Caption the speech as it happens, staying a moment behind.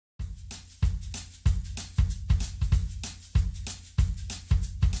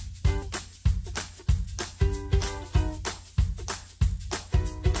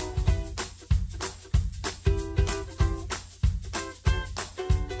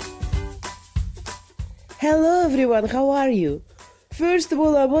Hello everyone, how are you? First of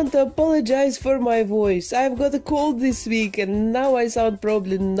all, I want to apologize for my voice. I've got a cold this week and now I sound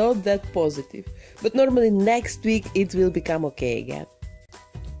probably not that positive. But normally next week it will become okay again.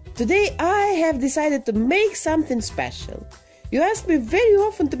 Today I have decided to make something special. You ask me very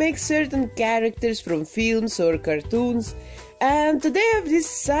often to make certain characters from films or cartoons, and today I've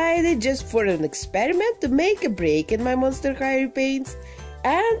decided, just for an experiment, to make a break in my Monster High Repaints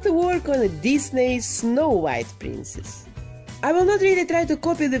and to work on a Disney Snow White princess. I will not really try to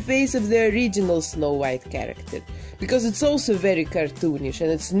copy the face of the original Snow White character, because it's also very cartoonish, and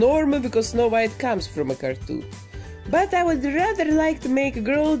it's normal because Snow White comes from a cartoon. But I would rather like to make a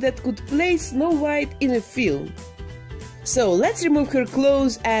girl that could play Snow White in a film. So let's remove her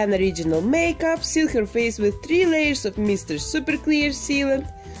clothes and original makeup, seal her face with 3 layers of Mr. Super Clear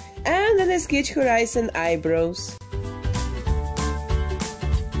sealant, and then I sketch her eyes and eyebrows.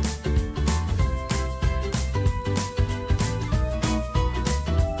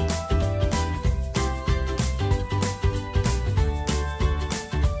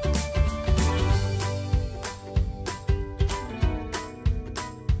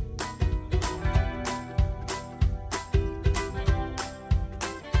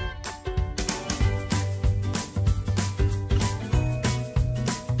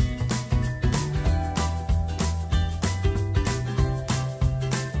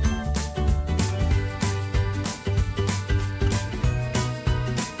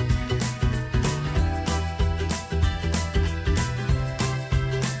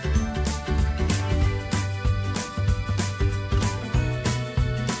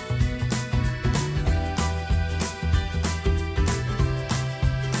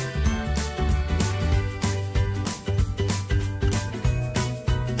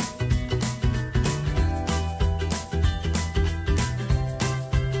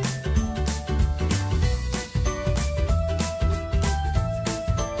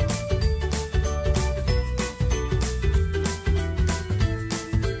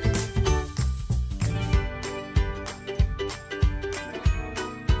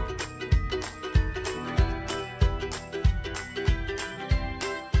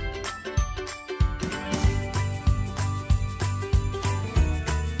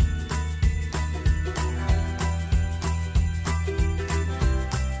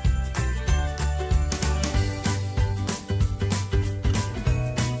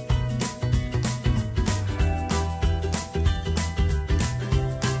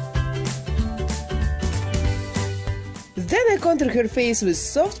 Then I contour her face with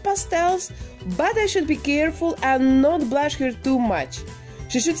soft pastels, but I should be careful and not blush her too much.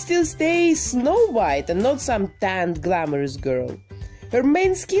 She should still stay Snow White and not some tanned glamorous girl. Her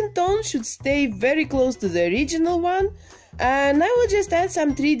main skin tone should stay very close to the original one, and I will just add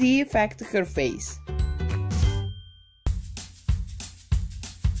some 3D effect to her face.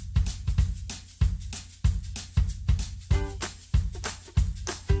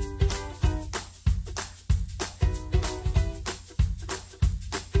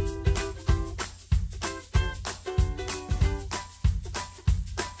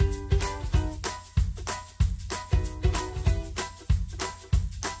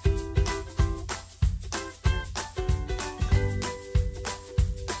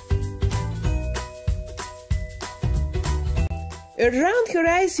 Around her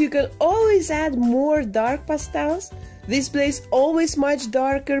eyes you can always add more dark pastels. This place always much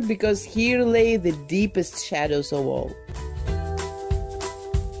darker because here lay the deepest shadows of all.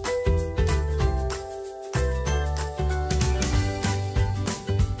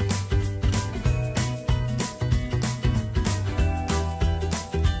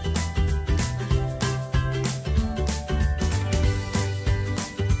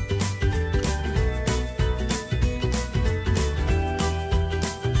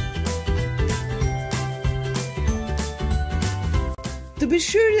 To be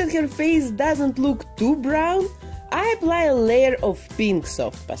sure that her face doesn't look too brown, I apply a layer of pink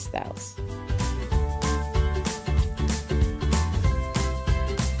soft pastels.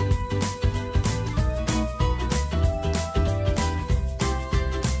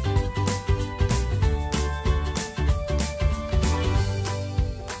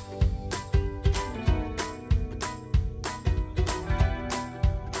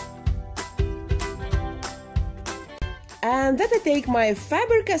 And then I take my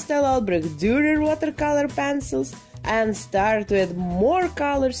Faber-Castell Albrecht Dürer watercolor pencils and start to add more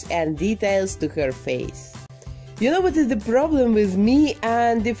colors and details to her face. You know what is the problem with me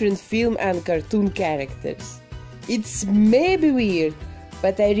and different film and cartoon characters? It's maybe weird,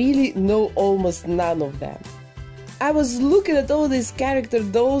 but I really know almost none of them. I was looking at all these character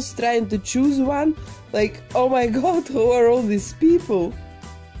dolls trying to choose one, like, oh my god, who are all these people?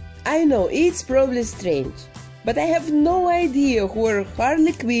 I know, it's probably strange, but I have no idea who are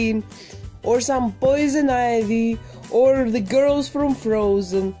Harley Quinn, or some Poison Ivy, or the girls from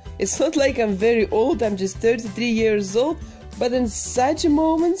Frozen. It's not like I'm very old, I'm just 33 years old, but in such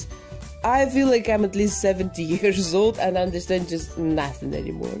moments, I feel like I'm at least 70 years old and understand just nothing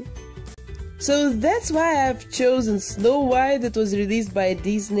anymore. So that's why I've chosen Snow White, that was released by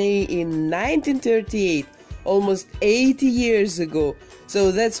Disney in 1938, almost 80 years ago.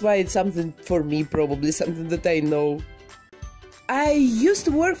 So that's why it's something for me, probably something that I know. I used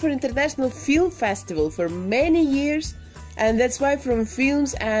to work for International Film Festival for many years, and that's why from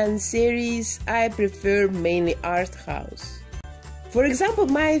films and series I prefer mainly art house. For example,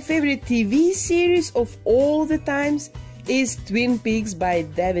 my favorite TV series of all the times is Twin Peaks by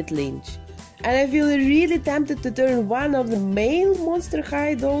David Lynch. And I feel really tempted to turn one of the male Monster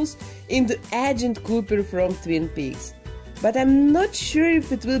High dolls into Agent Cooper from Twin Peaks. But I'm not sure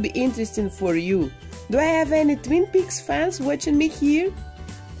if it will be interesting for you. Do I have any Twin Peaks fans watching me here?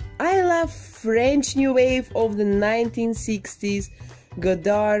 I love French New Wave of the 1960s,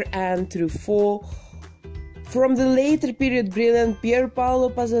 Godard and Truffaut. From the later period, brilliant Pier Paolo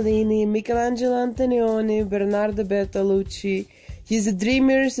Pasolini, Michelangelo Antonioni, Bernardo Bertolucci. His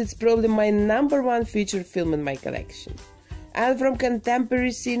Dreamers, it's probably my #1 feature film in my collection. And from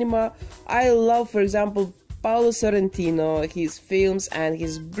contemporary cinema, I love, for example, Paolo Sorrentino, his films and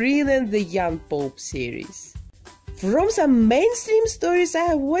his brilliant The Young Pope series. From some mainstream stories, I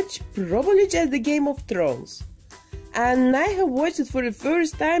have watched probably just the Game of Thrones. And I have watched it for the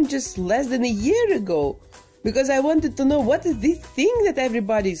first time just less than a year ago, because I wanted to know what is this thing that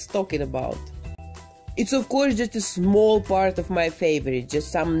everybody is talking about. It's of course just a small part of my favorite,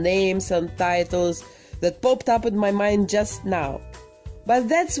 just some names and titles that popped up in my mind just now. But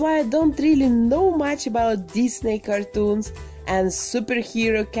that's why I don't really know much about Disney cartoons and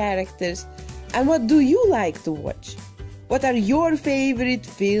superhero characters. And what do you like to watch? What are your favorite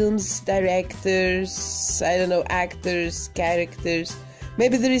films, directors, I don't know, actors, characters?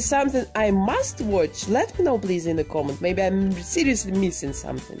 Maybe there is something I must watch. Let me know please in the comment. Maybe I'm seriously missing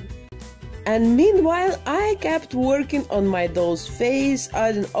something. And meanwhile, I kept working on my doll's face,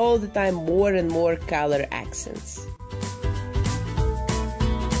 adding all the time more and more color accents.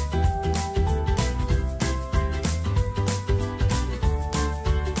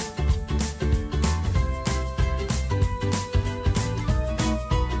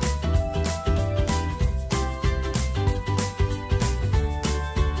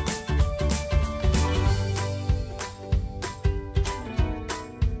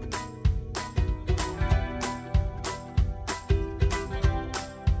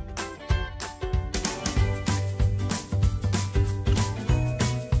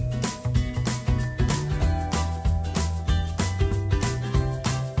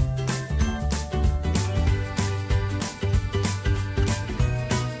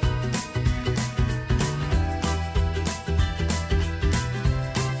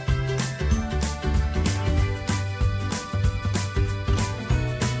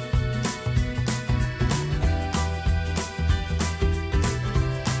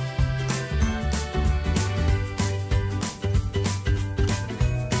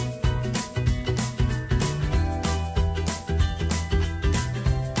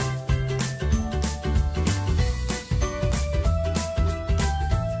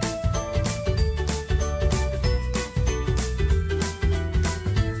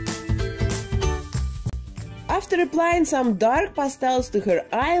 After applying some dark pastels to her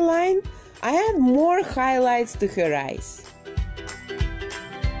eyeline, I add more highlights to her eyes.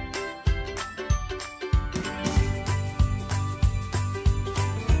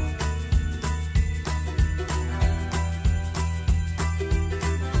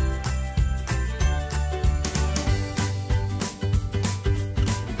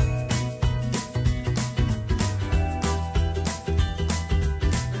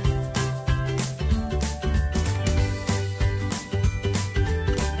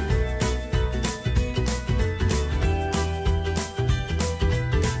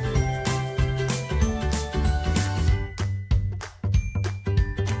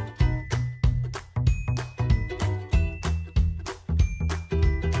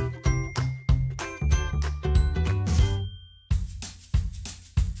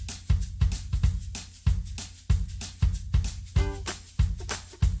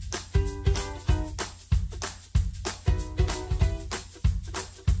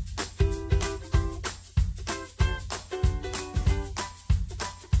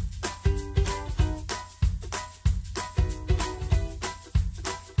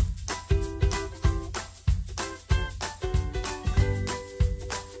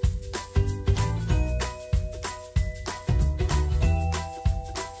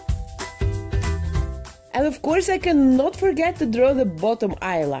 And of course I cannot forget to draw the bottom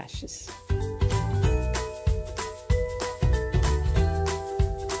eyelashes.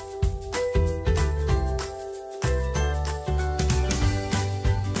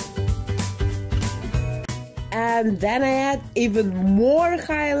 And then I add even more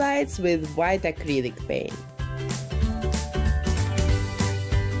highlights with white acrylic paint.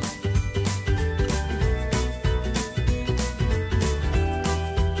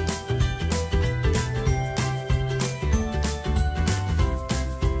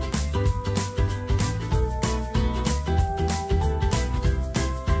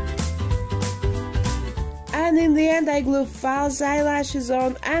 And in the end I glue false eyelashes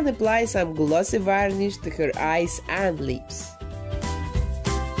on and apply some glossy varnish to her eyes and lips.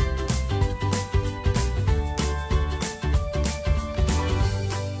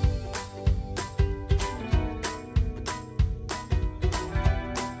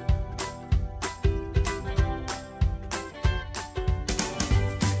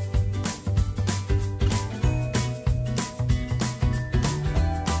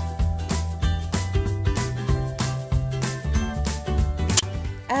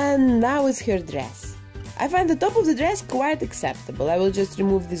 And now it's her dress. I find the top of the dress quite acceptable. I will just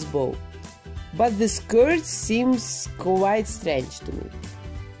remove this bow. But the skirt seems quite strange to me.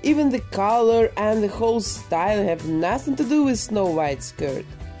 Even the color and the whole style have nothing to do with Snow White's skirt.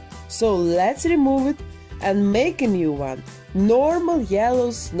 So let's remove it and make a new one. Normal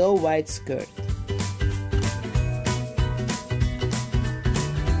yellow Snow White skirt.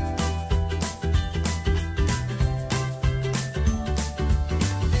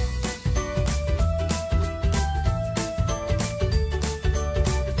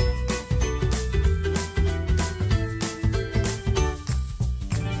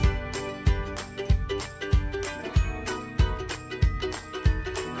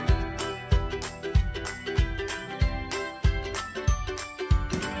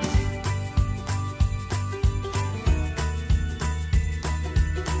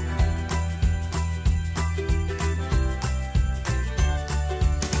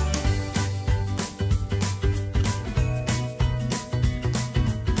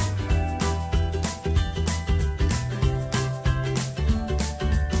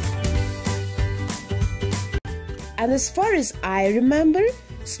 And as far as I remember,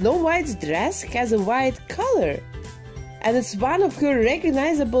 Snow White's dress has a white color. And it's one of her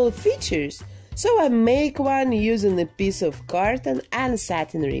recognizable features. So I make one using a piece of carton and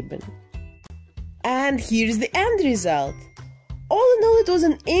satin ribbon. And here's the end result. All in all, it was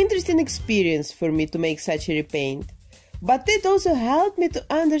an interesting experience for me to make such a repaint. But it also helped me to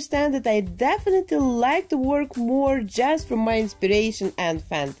understand that I definitely like to work more just from my inspiration and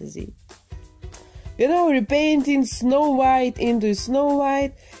fantasy. You know, repainting Snow White into Snow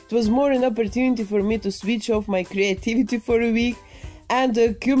White, it was more an opportunity for me to switch off my creativity for a week and to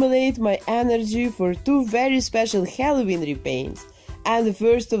accumulate my energy for two very special Halloween repaints. And the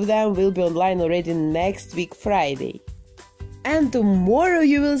first of them will be online already next week, Friday. And tomorrow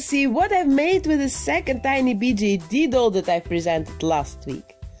you will see what I've made with the second tiny BJD doll that I presented last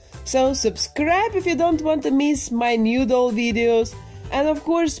week. So subscribe if you don't want to miss my new doll videos. And of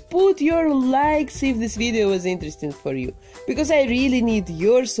course, put your likes if this video was interesting for you, because I really need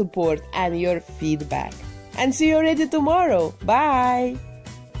your support and your feedback. And see you already tomorrow. Bye!